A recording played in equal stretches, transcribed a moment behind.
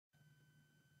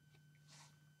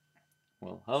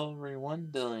Well, hello everyone,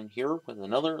 Dylan here with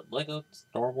another LEGO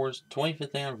Star Wars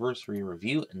 25th Anniversary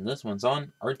review, and this one's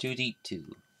on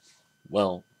R2D2.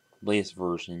 Well, latest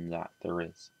version that there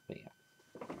is, but yeah.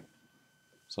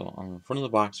 So on the front of the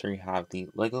box here you have the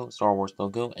LEGO Star Wars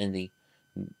logo and the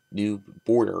new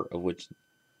border of which,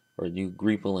 or new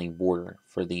greebling border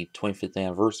for the 25th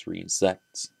Anniversary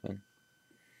sets.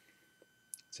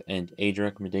 And age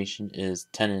recommendation is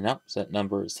 10 and up. Set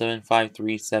number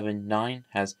 75379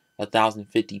 has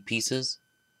 1,050 pieces.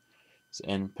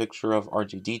 And picture of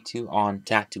R2D2 on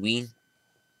Tatooine.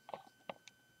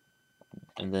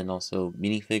 And then also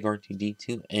minifig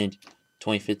R2D2 and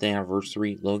 25th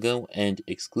anniversary logo and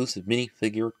exclusive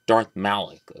minifigure Darth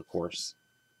Malak, of course.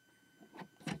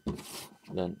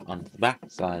 Then on the back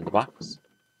side of the box,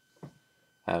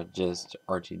 have just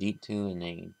R2D2 in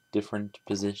a different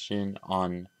position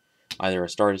on either a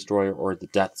Star Destroyer or the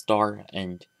Death Star,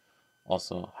 and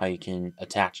also how you can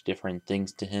attach different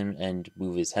things to him and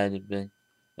move his head a bit,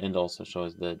 and also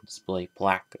shows the display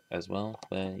plaque as well,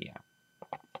 but yeah.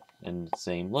 And the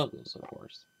same logos, of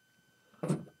course.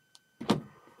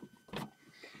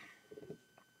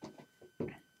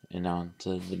 And on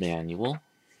to the manual.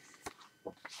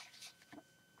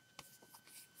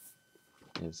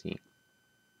 Is he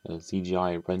a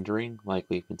CGI rendering like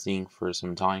we've been seeing for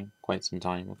some time, quite some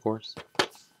time, of course.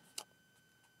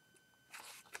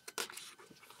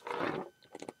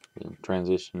 Then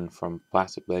transition from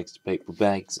plastic bags to paper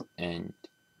bags, and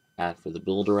add for the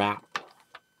Builder app.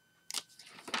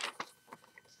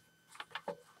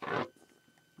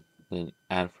 Then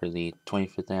add for the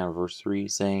 25th anniversary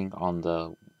saying on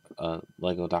the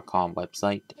Lego.com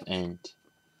website, and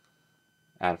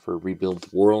add for Rebuild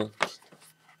the World.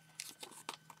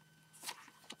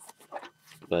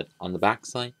 But on the back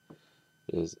side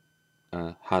is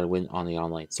how to win on the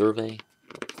online survey.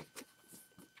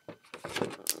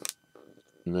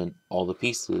 And then all the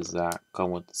pieces that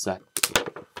come with the set,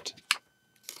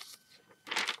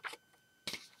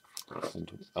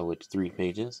 of which 3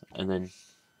 pages, and then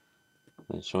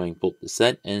showing both the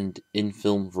set and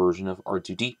in-film version of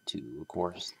R2D2, of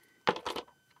course.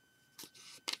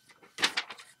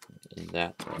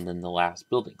 And then the last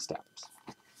building steps.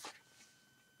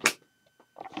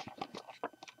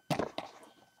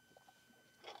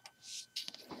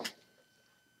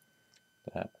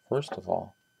 First of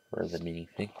all, for the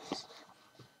minifigs,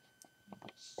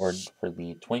 or for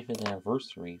the 25th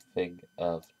anniversary fig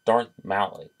of Darth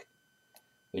Malak,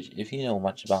 which, if you know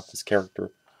much about this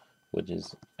character, which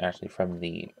is actually from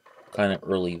the kind of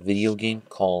early video game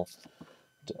called,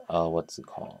 what's it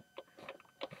called?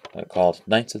 Called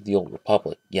Knights of the Old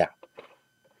Republic, yeah.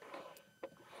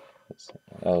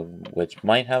 Which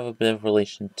might have a bit of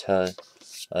relation to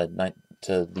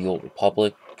the Old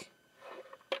Republic,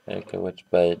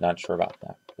 but not sure about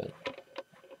that. But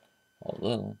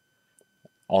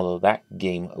although that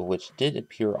game, which did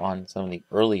appear on some of the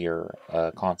earlier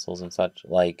consoles and such,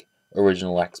 like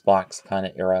original Xbox kind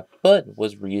of era, but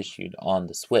was reissued on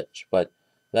the Switch. But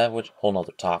that was a whole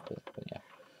nother topic. But yeah.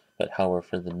 But however,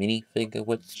 for the minifig,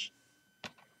 which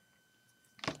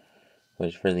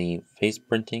for the face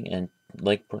printing and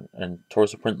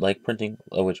torso print leg printing,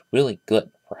 which really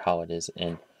good for how it is,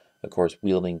 and of course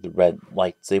wielding the red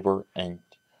lightsaber. And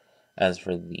as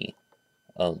for the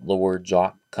lower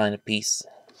jaw kind of piece,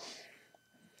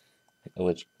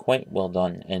 which quite well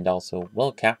done, and also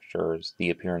well captures the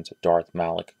appearance of Darth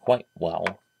Malak quite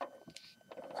well.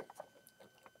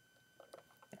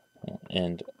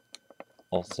 And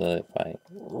also, if I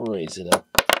raise it up,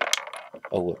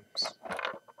 oh whoops.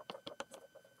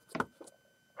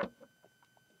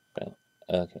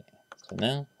 Okay, so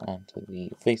now onto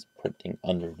the face printing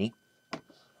underneath,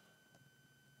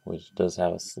 which does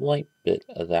have a slight bit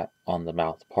of that on the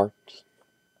mouth part,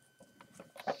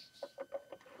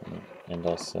 and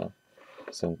also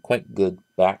some quite good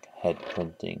back head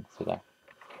printing for that.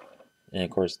 And of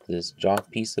course this jaw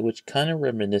piece, which kind of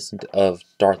reminiscent of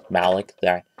Darth Malak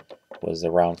that was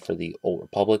around for the Old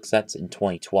Republic sets in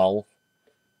 2012.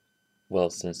 Well,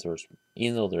 since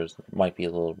even though there's might be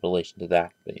a little relation to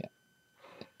that, but yeah.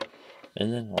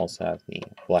 And then also have the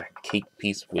black cape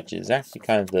piece, which is actually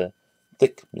kind of the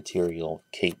thick material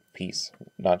cape piece.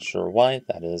 Not sure why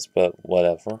that is, but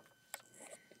whatever.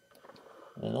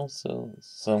 And also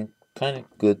some kind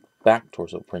of good back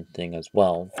torso printing as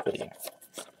well, but yeah.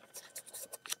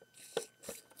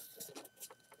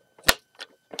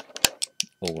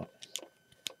 Oh.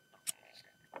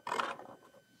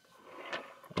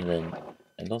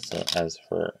 And also as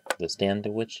for the stand,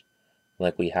 which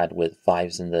like we had with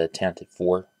 5s in the Tantive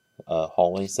 4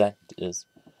 hallway set,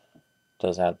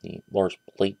 does have the large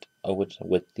plate which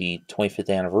with the 25th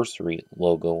anniversary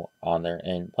logo on there.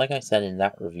 And like I said in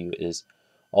that review, is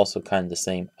also kind of the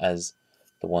same as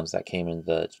the ones that came in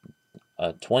the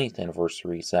 20th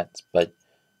anniversary sets, but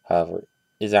however,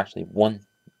 is actually one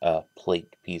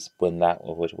plate piece when that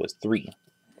of which was three,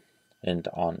 and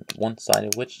on one side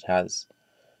of which has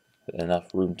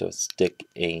enough room to stick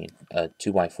a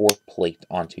 2x4 plate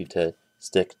onto to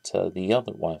stick to the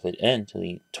other one of it and to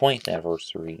the 20th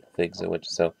anniversary figs of which,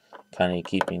 so kind of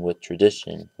keeping with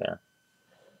tradition there.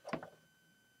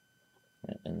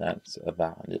 And that's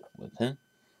about it with him.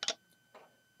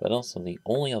 But also the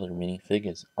only other minifig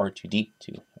is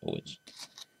R2D2, which,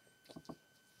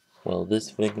 well, this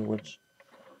figure, which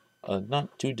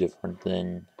not too different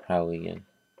than Howie and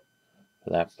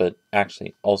for that, but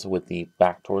actually also with the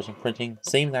back torsion printing,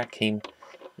 same that came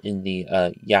in the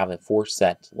Yava 4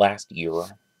 set last year.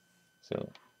 So,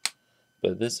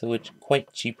 but this is a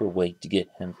quite cheaper way to get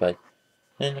him, but,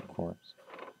 and of course,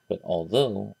 but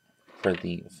although for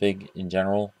the fig in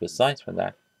general, besides for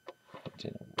that,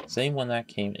 same one that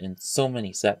came in so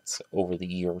many sets over the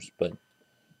years, but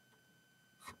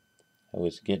I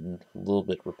was getting a little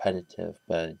bit repetitive,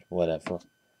 but whatever.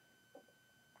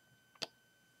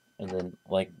 And then,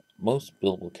 like most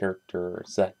buildable character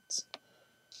sets,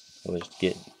 I was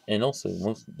get, and also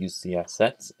most UCS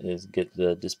sets, is get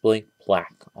the display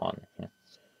plaque on here.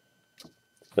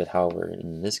 But however,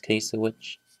 in this case,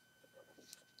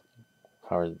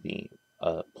 however, the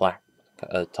plaque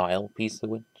tile piece of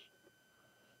which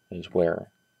is where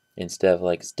instead of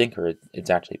like stinker, it's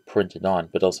actually printed on,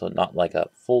 but also not like a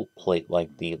full plate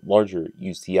like the larger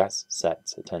UCS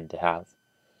sets tend to have.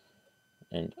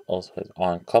 And also has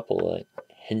on a couple of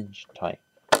hinge type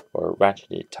or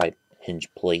ratcheted type hinge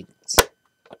plates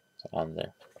on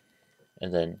there,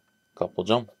 and then a couple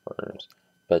jumpers,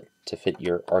 but to fit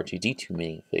your R2D2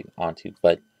 minifig onto.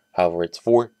 But however, it's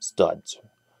 4 studs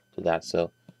to that,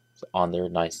 so it's on there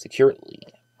nice securely,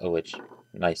 which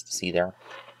nice to see there.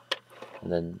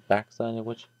 And then backside of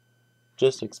which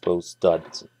just exposed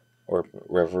studs or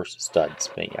reverse studs,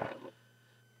 but yeah.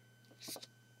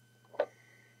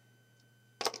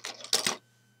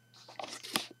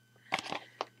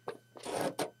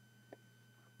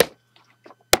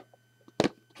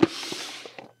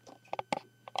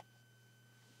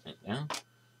 And now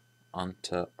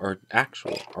onto our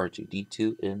actual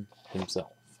R2D2 in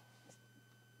himself,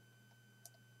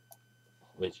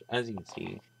 which, as you can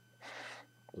see,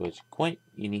 which quite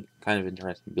unique, kind of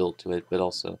interesting build to it, but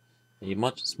also a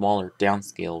much smaller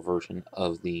downscale version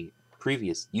of the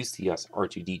previous UCS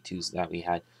R2D2s that we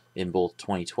had in both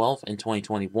 2012 and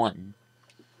 2021.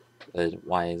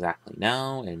 Why exactly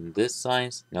now and this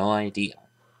size? No idea.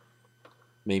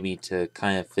 Maybe to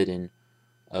kind of fit in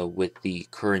with the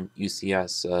current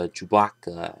UCS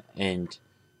Chewbacca and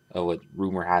what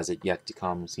rumor has it yet to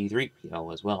come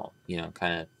C-3PO as well. You know,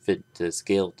 kind of fit to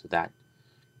scale to that.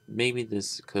 Maybe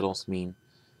this could also mean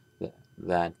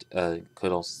that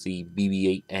could also see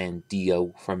BB-8 and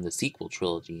Dio from the sequel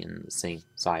trilogy in the same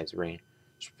size range,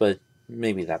 but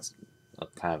maybe that's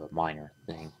kind of a minor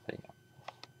thing. But yeah.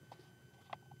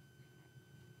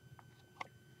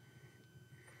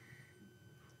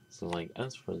 So, like,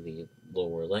 as for the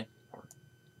lower leg part,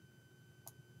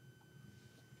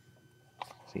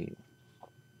 see,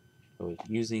 I was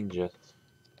using just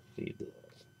the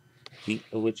feet,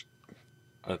 which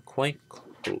are quite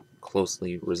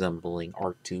closely resembling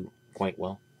R2 quite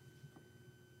well.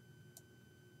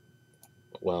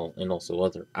 Well, and also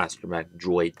other astromech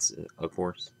droids, of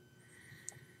course.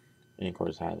 And of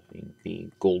course, having the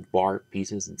gold bar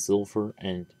pieces in silver,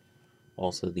 and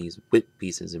also these whip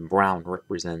pieces in brown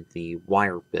represent the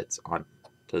wire bits onto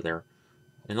there.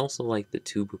 And also like the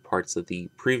tube parts of the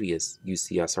previous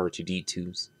UCS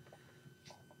R2D2s.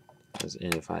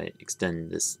 And if I extend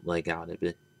this leg out a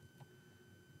bit,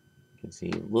 you can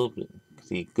see a little bit,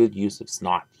 see good use of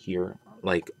snot here,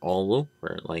 like all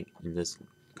over, like in this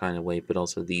kind of way, but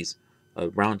also these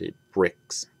rounded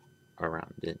bricks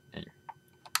around it, and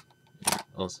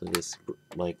also this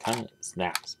like kind of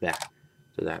snaps back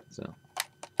to that. So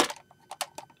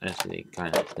actually,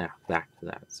 kind of snap back to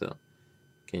that, so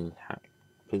can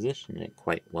position it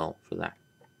quite well for that.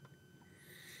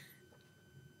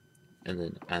 And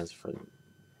then as for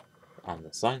on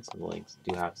the sides of the legs,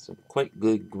 do have some quite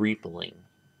good greepling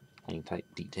type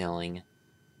detailing,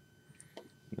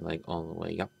 like all the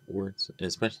way upwards,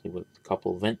 especially with a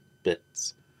couple vent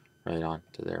bits right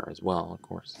onto there as well, of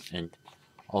course, and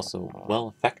also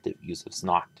well effective use of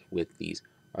snot with these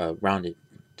rounded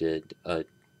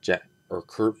jet or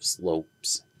curve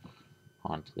slopes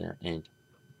onto there, and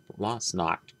a lot of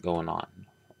snot going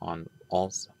on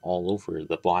all over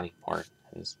the body part,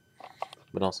 as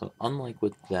but also unlike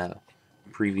with the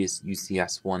previous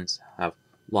UCS ones, have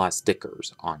a lot of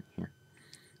stickers on here.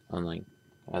 Unlike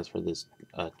as for this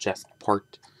chest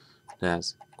part, it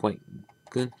has quite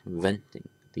good venting.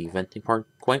 The venting part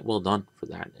quite well done for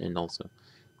that, and also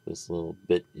this little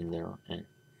bit in there, and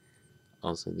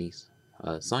also these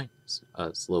side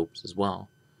slopes as well.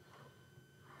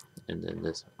 And then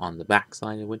this on the back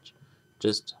side of which,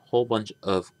 just a whole bunch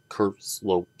of curved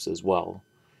slopes as well,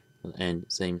 and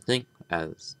same thing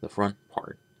as the front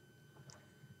part.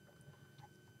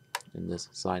 And this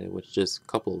side of which, just a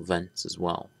couple of vents as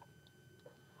well.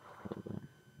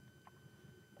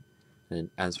 And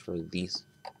as for these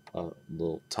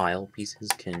little tile pieces,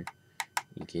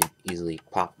 you can easily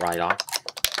pop right off.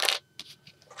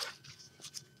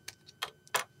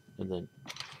 And then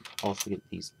also get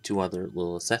these two other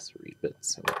little accessory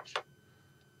bits,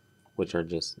 which are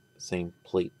just the same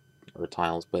plate or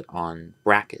tiles but on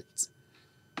brackets.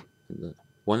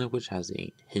 One of which has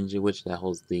a hinge of which that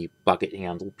holds the bucket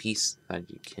handle piece that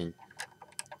you can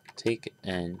take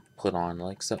and put on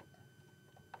like so.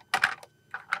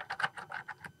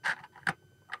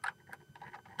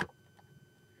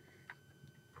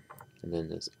 And then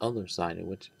this other side of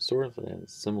which sort of a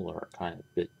similar kind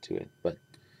of bit to it, but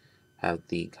have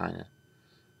the kind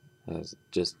of has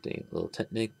just a little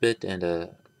Technic bit and a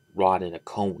rod and a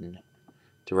cone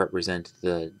to represent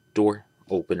the door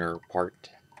opener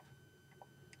part.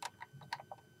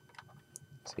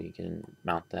 So you can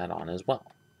mount that on as well.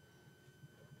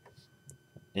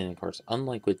 And of course,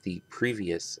 unlike with the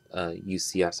previous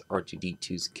UCS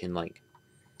R2D2s, can like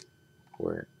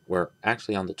where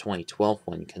actually on the 2012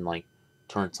 one you can like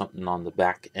turn something on the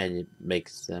back and it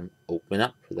makes them open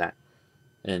up for that.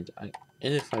 And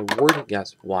if I were to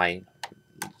guess why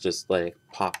just let it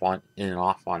pop on in and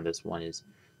off on this one, is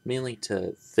mainly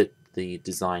to fit the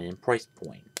design and price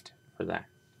point for that.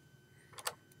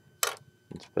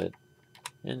 But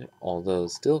and although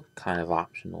still kind of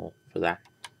optional for that,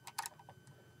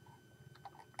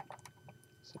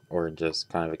 or just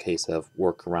kind of a case of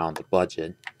work around the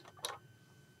budget.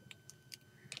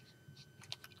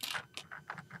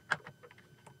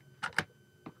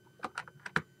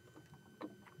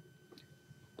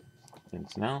 And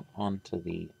so now onto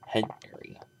the head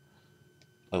area,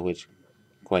 of which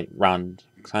quite round,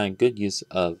 kind of good use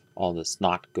of all the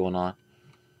snot going on,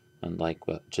 and like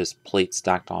just plates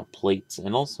stacked on plates,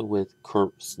 and also with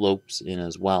curved slopes in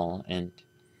as well, and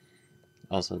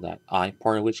also that eye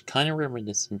part of which kind of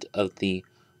reminiscent of the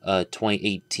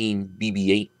 2018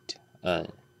 BB-8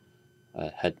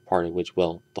 head part of which,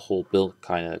 well, the whole build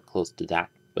kind of close to that,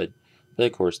 but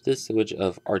of course this switch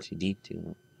of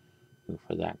R2D2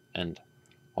 for that, and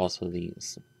also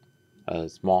these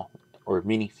small or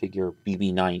minifigure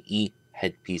BB-9E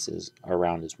headpieces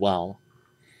around as well.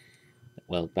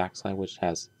 Well, backside which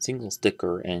has single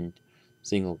sticker and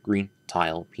single green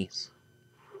tile piece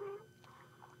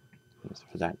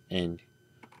for that, and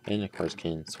of course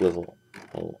can swivel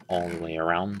all the way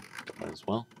around as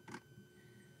well.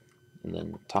 And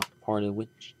then the top part of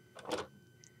which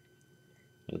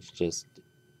is just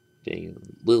a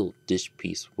little dish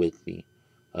piece with the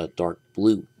dark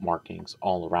blue markings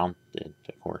all around it,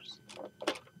 of course.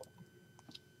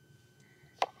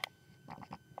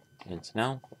 And so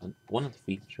now one of the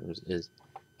features is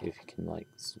if you can like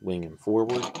swing him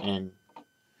forward, and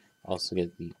also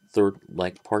get the third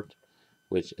leg part,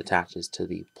 which attaches to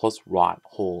the plus rod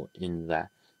hole in the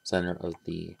center of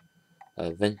the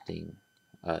venting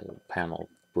panel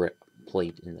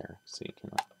plate in there, so you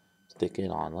can stick it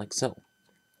on like so,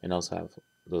 and also have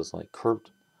those like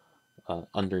curved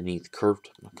underneath curved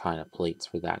kind of plates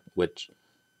for that, which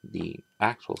the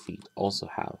actual feet also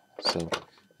have, so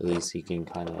at least you can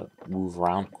kind of move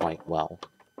around quite well.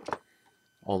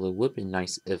 Although it would be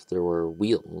nice if there were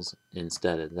wheels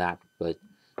instead of that, but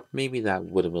maybe that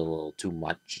would have been a little too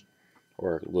much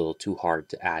or a little too hard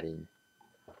to add in.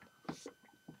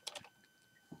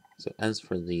 So as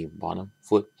for the bottom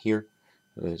foot here,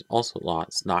 there's also a lot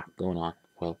of snot going on.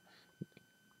 Well,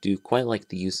 do quite like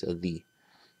the use of the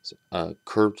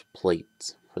curved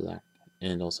plates for that,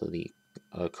 and also the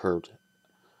curved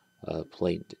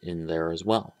plate in there as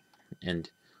well, and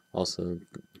also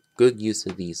good use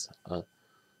of these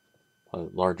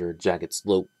larger jagged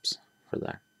slopes for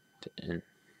that,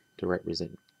 to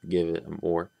represent, give it a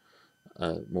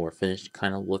more finished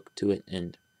kind of look to it,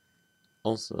 and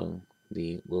also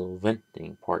the little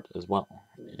venting part as well,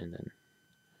 and then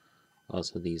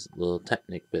also these little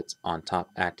Technic bits on top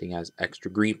acting as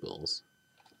extra greebles,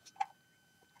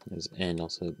 and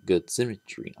also good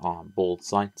symmetry on both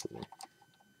sides of it.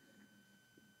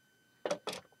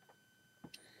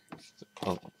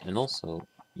 Oh, and also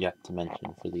yet to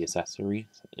mention for the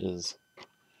accessories is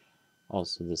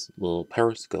also this little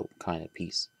periscope kind of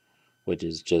piece, which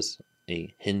is just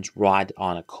a hinge rod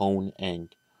on a cone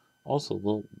and also a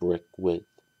little brick with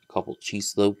a couple cheese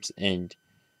slopes and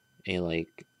a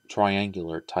like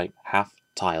triangular type half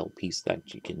tile piece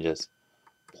that you can just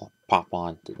pop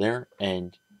onto there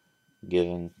and give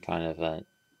them kind of a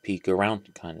peek around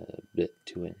kind of a bit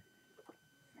to it.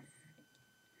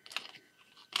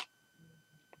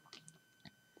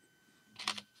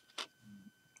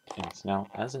 And so now,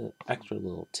 as an extra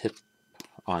little tip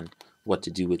on what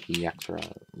to do with the extra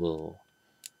little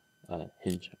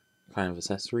hinge kind of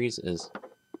accessories is,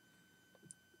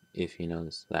 if you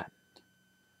notice that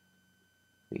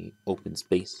the open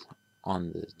space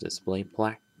on the display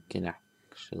plaque can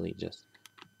actually just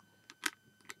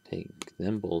take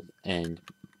them both and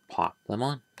pop them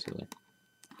onto it.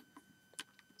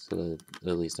 So that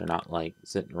at least they're not like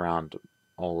sitting around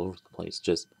all over the place,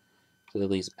 just to at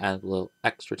least add a little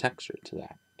extra texture to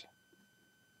that.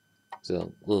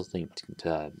 So a little thing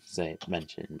to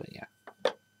mention, but yeah.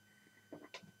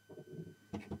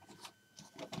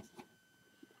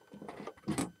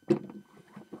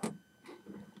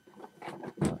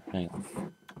 Hang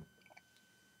on.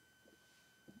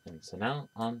 And so now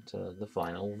on to the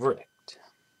final verdict.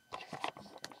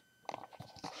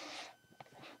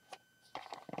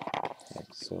 Okay,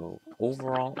 so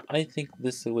overall, I think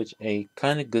this is a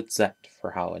kind of good set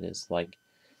for how it is. Like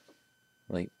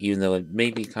even though it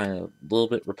may be kind of a little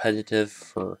bit repetitive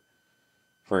for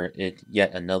it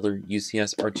yet another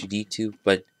UCS R2D2,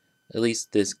 but at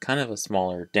least this kind of a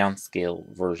smaller downscale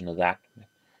version of that,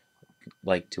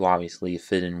 like to obviously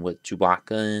fit in with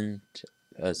Chewbacca and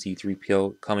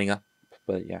C-3PO coming up,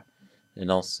 but yeah,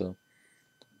 and also,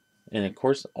 and of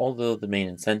course, although the main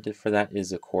incentive for that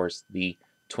is of course the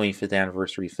 25th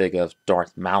anniversary figure of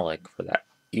Darth Malak for that,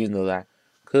 even though that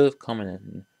could have come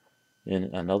in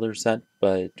another set,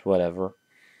 but whatever.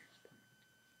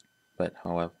 But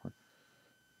however,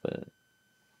 but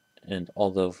and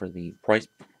although for the price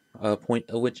point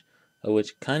of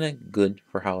which kind of good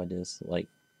for how it is, like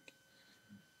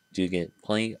do get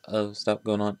plenty of stuff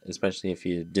going on, especially if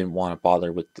you didn't want to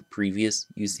bother with the previous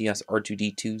UCS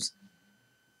R2D2s,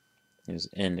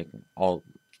 and all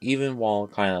even while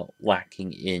kind of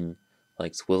lacking in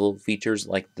like swivel features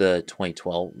like the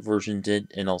 2012 version did,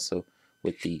 and also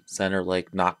with the center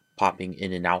like not popping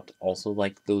in and out also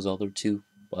like those other two.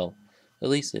 Well, at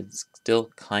least it's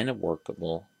still kind of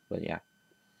workable, but yeah.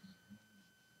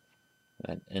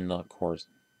 And of course,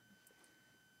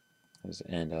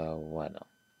 and what else?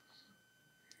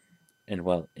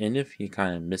 And if you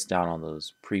kind of missed out on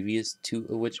those previous two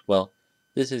of which, well,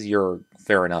 this is your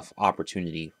fair enough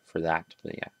opportunity for that,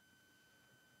 but yeah.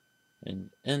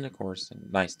 And of course,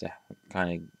 nice to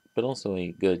kind of, but also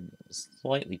a good,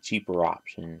 slightly cheaper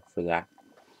option for that.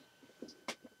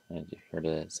 And if you're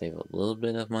to save a little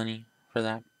bit of money for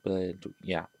that, but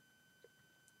yeah.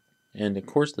 And of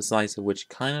course, the size of which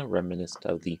kind of reminisced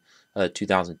of the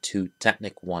 2002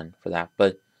 Technic one for that,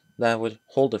 but that would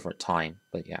whole different time,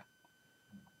 but yeah.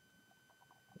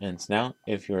 And so now,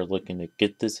 if you're looking to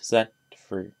get this set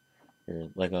for your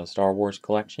LEGO Star Wars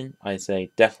collection, I say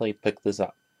definitely pick this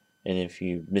up. And if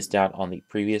you missed out on the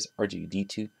previous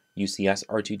R2D2 UCS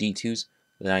R2D2s,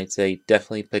 then I'd say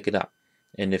definitely pick it up.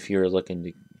 And if you're looking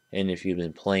to, and if you've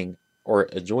been playing or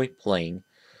enjoy playing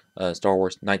Star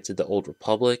Wars Knights of the Old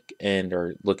Republic and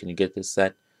are looking to get this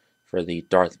set for the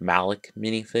Darth Malak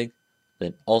minifig,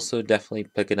 then also definitely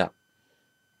pick it up.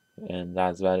 And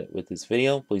that's about it with this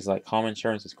video. Please like, comment,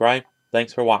 share, and subscribe.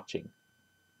 Thanks for watching.